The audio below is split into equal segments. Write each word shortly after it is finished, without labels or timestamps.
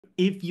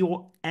If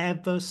you're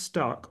ever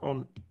stuck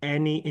on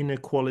any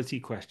inequality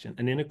question,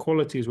 an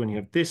inequality is when you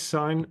have this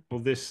sign or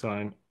this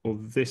sign or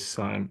this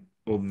sign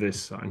or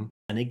this sign.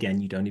 And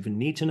again, you don't even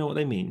need to know what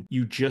they mean.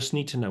 You just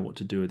need to know what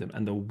to do with them.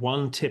 And the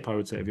one tip I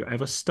would say, if you're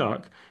ever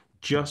stuck,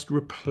 just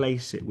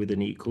replace it with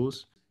an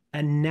equals.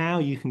 And now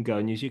you can go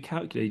and use your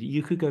calculator.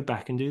 You could go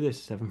back and do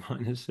this. 7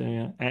 minus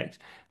x,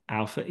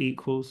 alpha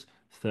equals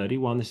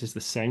 31. This is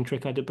the same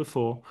trick I did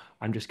before.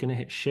 I'm just going to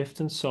hit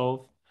shift and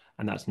solve.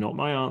 And that's not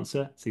my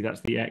answer. See,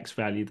 that's the x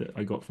value that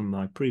I got from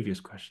my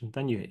previous question.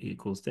 Then you hit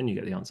equals, then you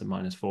get the answer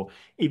 -4.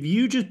 If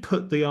you just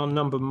put the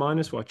number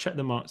 -4, check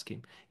the mark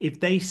scheme.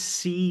 If they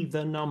see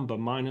the number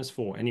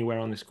 -4 anywhere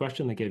on this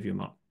question, they gave you a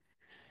mark.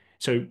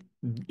 So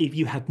if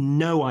you have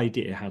no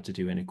idea how to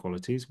do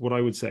inequalities, what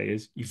I would say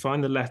is you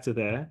find the letter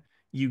there,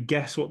 you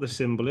guess what the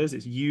symbol is.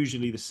 It's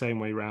usually the same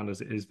way round as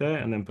it is there,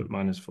 and then put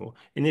 -4.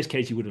 In this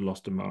case, you would have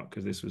lost a mark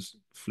because this was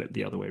flipped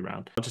the other way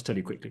around. I'll just tell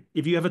you quickly.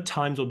 If you ever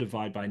times or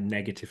divide by a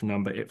negative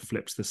number, it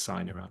flips the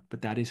sign around.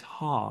 But that is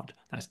hard.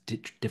 That's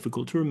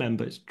difficult to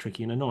remember. It's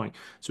tricky and annoying.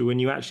 So when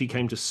you actually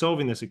came to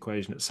solving this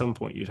equation, at some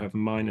point you'd have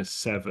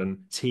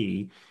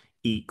 -7t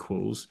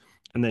equals,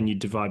 and then you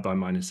divide by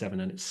 -7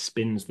 and it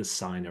spins the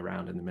sign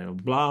around in the middle.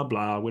 Blah,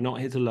 blah. We're not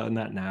here to learn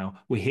that now.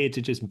 We're here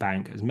to just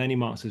bank as many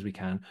marks as we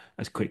can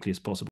as quickly as possible.